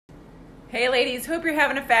Hey ladies, hope you're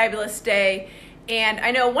having a fabulous day. And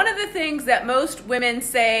I know one of the things that most women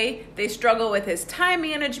say they struggle with is time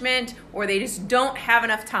management, or they just don't have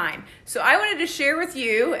enough time. So I wanted to share with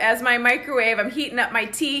you, as my microwave, I'm heating up my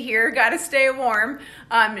tea here, gotta stay warm,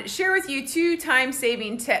 share with you 2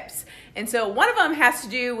 time-saving tips. And so one of them has to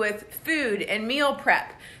do with food and meal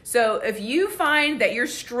prep. So if you find that you're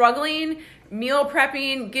struggling meal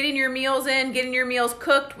prepping, getting your meals in, getting your meals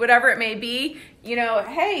cooked, whatever it may be,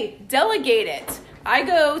 hey, delegate it. I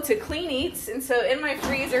go to Clean Eats, and so in my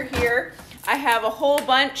freezer here, I have a whole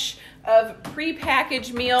bunch of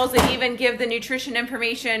pre-packaged meals that even give the nutrition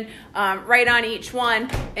information right on each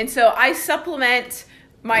one. And so I supplement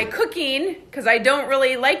my cooking, because I don't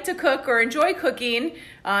really like to cook or enjoy cooking.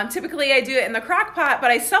 Typically I do it in the crock pot,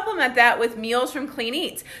 but I supplement that with meals from Clean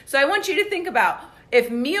Eats. So I want you to think about, if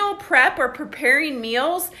meal prep or preparing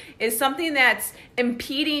meals is something that's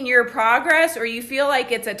impeding your progress, or you feel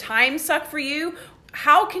like it's a time suck for you,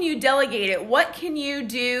 how can you delegate it? What can you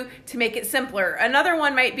do to make it simpler? Another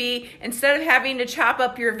one might be, instead of having to chop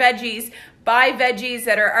up your veggies, buy veggies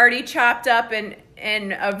that are already chopped up in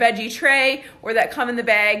a veggie tray, or that come in the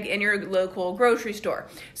bag in your local grocery store.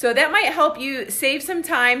 So that might help you save some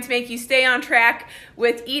time to make you stay on track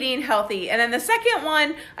with eating healthy. And then the second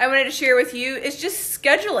one I wanted to share with you is just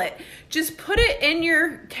schedule it. Just put it in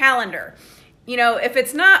your calendar. If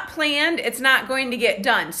it's not planned, it's not going to get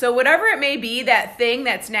done. So whatever it may be, that thing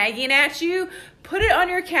that's nagging at you, put it on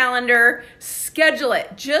your calendar, schedule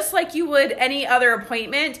it just like you would any other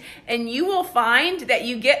appointment, and you will find that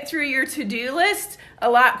you get through your to-do list a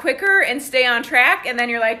lot quicker and stay on track, and then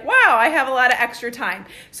you're like, wow, I have a lot of extra time.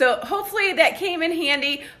 So hopefully that came in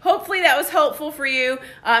handy. Hopefully that was helpful for you.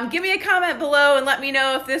 Give me a comment below and let me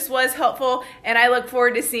know if this was helpful, and I look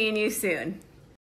forward to seeing you soon.